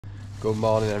Good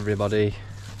morning everybody,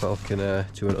 welcome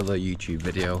to another YouTube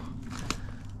video.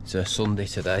 It's a Sunday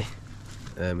today.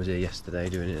 I was here yesterday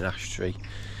doing an ash tree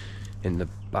in the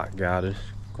back garden,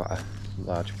 quite a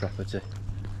large property.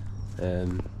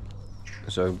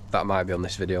 So that might be on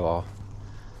this video or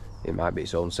it might be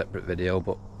its own separate video,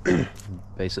 but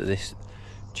basically this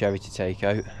cherry to take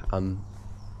out, and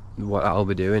what I'll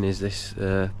be doing is this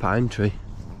pine tree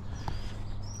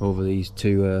over these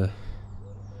two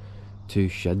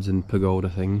sheds and pagoda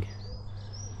thing,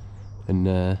 and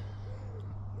yeah,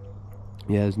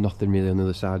 there's nothing really on the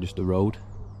other side, just the road,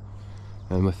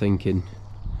 and we're thinking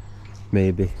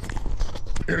maybe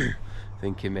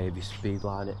speed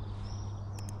line it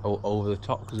over the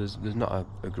top, because there's not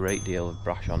a great deal of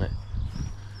brush on it,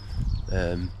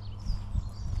 and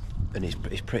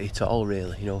it's pretty tall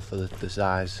really, you know, for the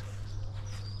size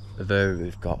of area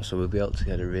we've got, so we'll be able to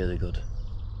get a really good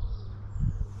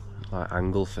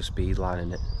angle for speed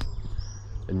lining it.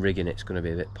 And rigging it's going to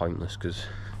be a bit pointless, because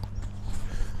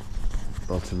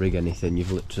well, to rig anything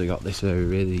you've literally got this area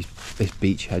really, this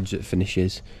beech hedge that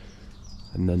finishes,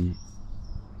 and then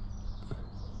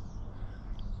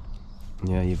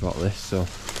yeah, you've got this, so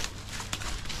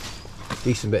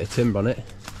decent bit of timber on it,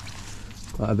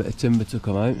 quite a bit of timber to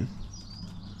come out.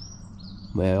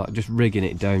 Yeah, like just rigging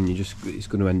it down, it's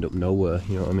going to end up nowhere,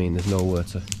 you know what I mean? There's nowhere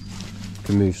to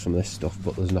move some of this stuff,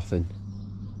 but there's nowhere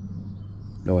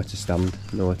to stand,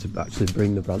 nowhere to actually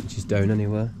bring the branches down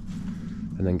anywhere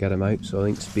and then get them out. So I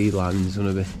think speed lining is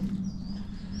going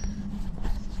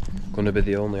to be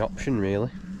the only option really.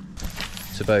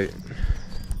 It's about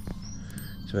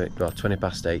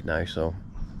 8:20 now, so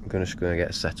I'm just going to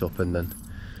get set up, and then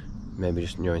maybe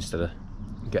just, you know, instead of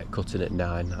cutting at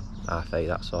 9, 8:30,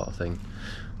 that sort of thing,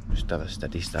 just have a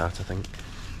steady start, I think.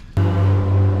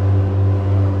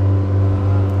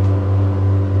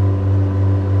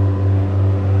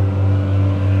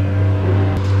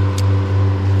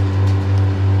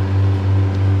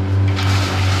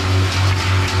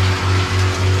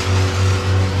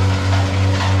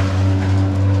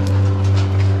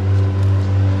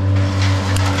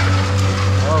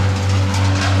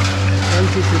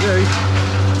 To do.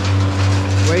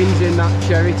 Wayne's in that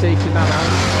cherry taking that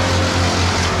out.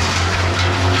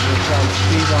 We'll try the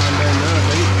speed line down there, I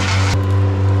think.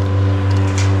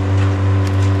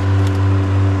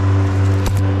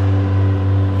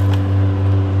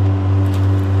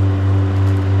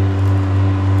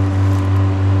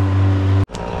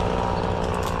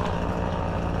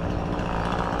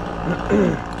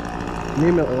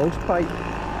 New little hose pipe.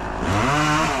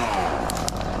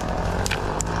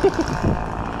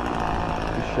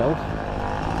 Shelf.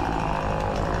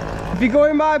 If you go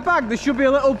in my bag, there should be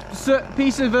a little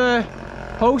piece of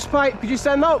hose pipe. Could you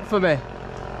send that up for me?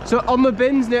 So on the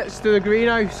bins next to the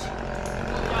greenhouse.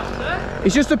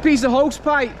 It's just a piece of hose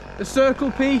pipe, a circle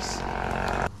piece.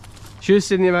 Should have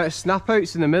seen the amount of snap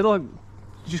outs in the middle. I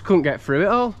just couldn't get through it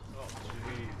all.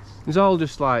 It's all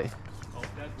just like,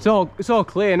 it's all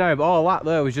clear now, but all that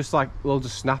there was just like loads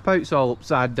of snap outs all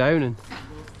upside down. And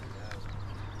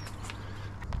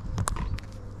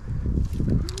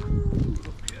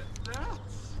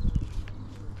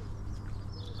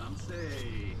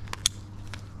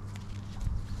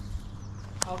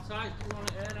outside, you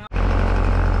want it in out?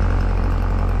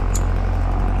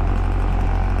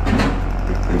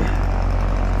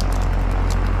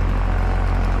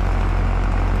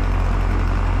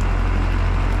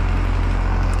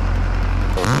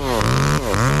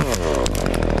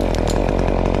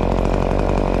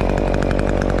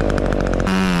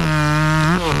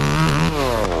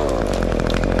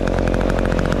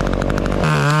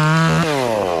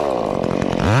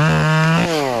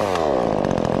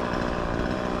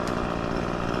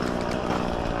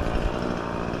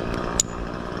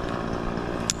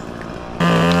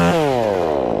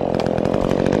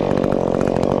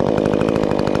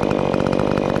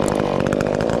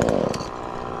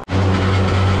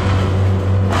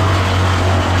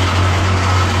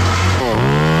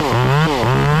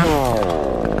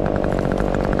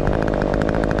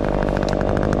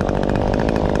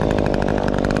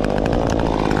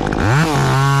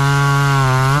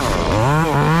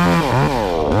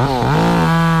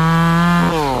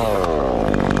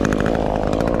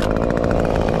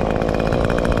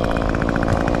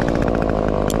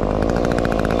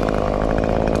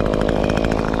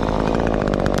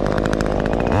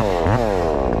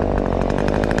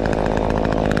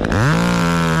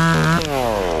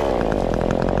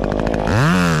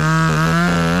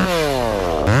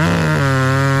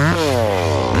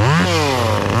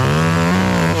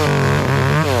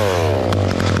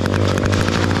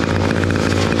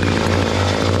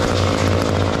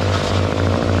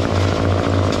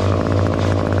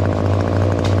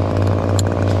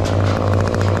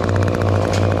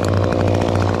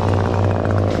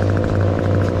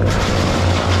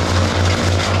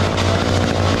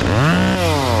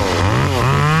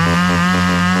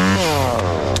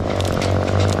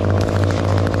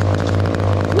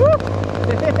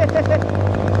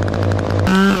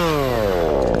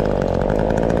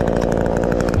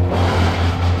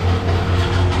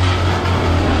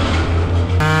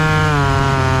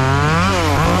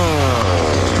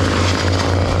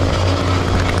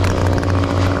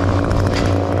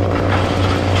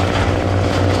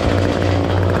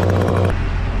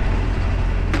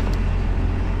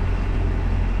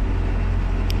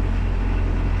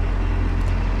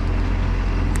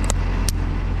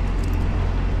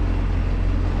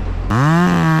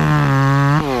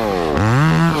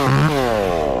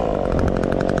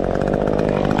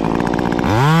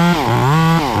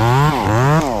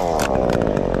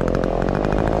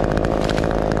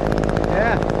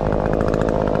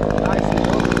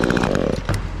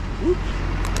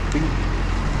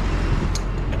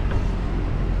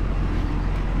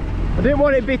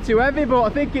 want it to be too heavy, but I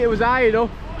think it was high enough.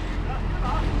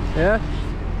 Yeah.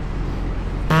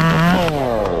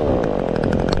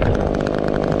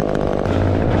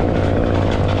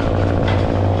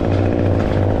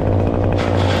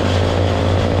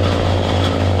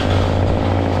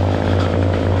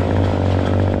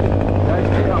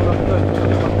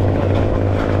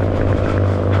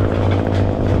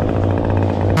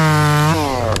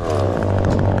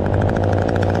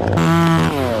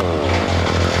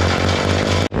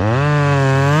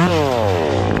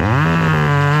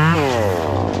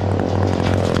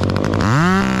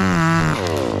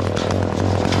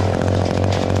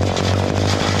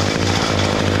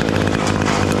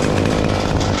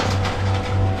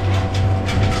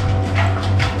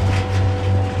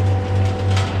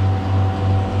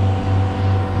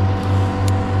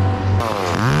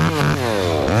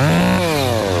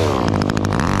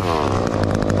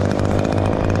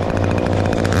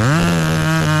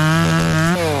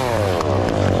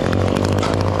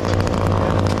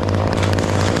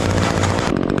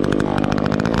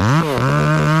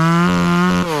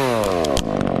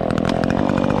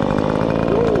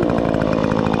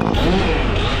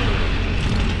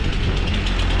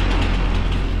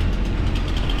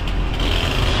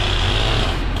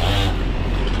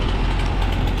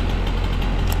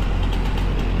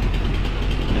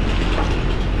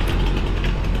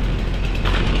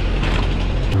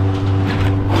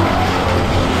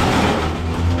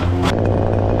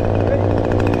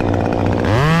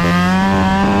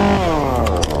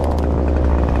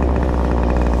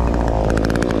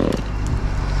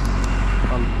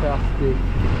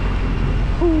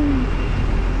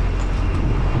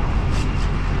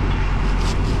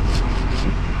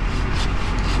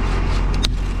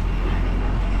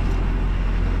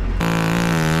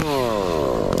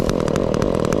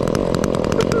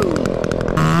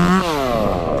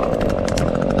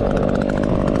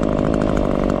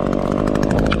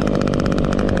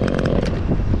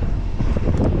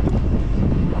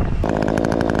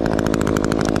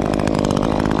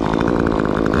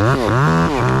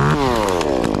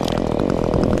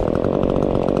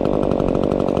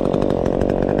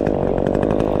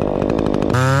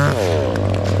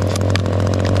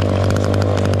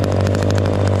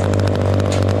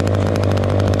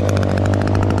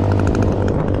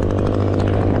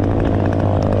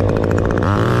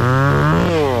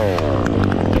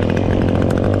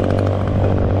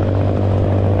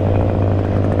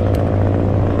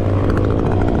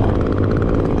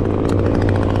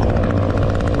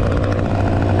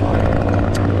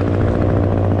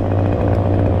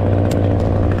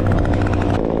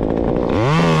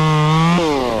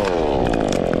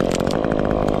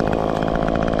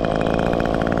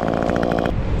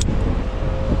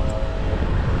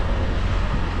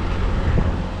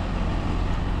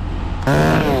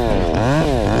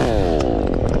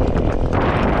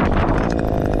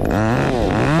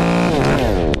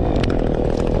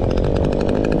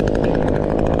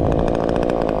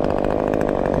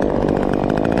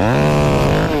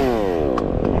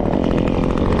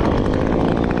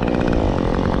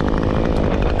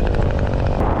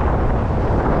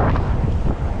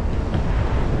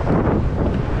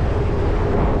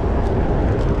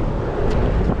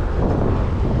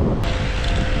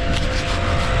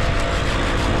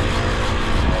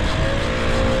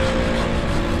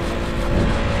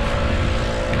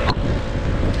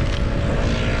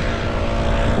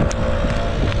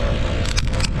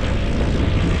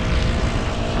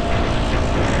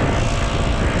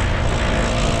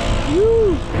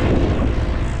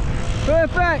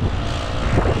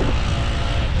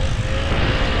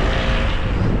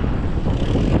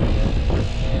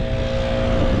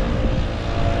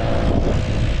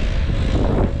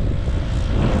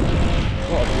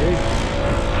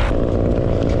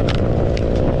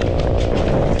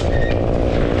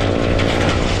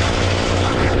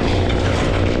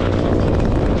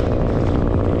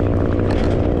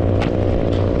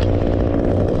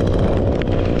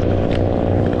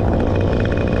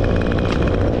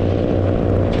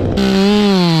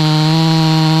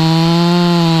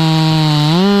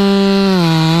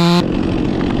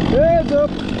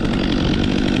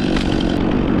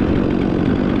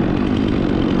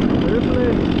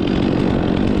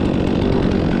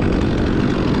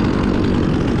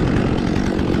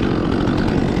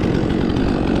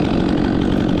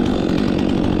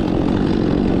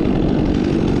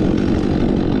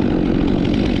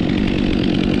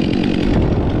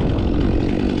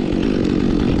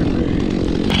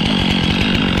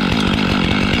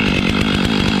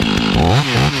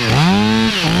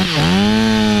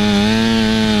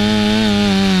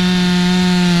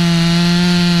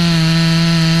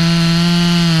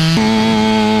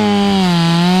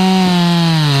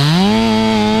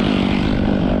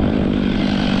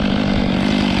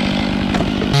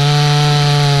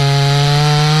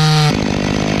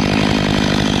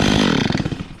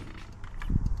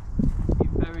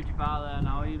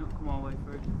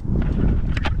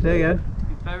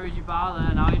 buried your bar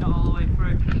there now, you're not all the way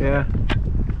through. Yeah.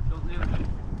 Don't do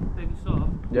it. Big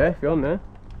sub. Yeah, if you're on there.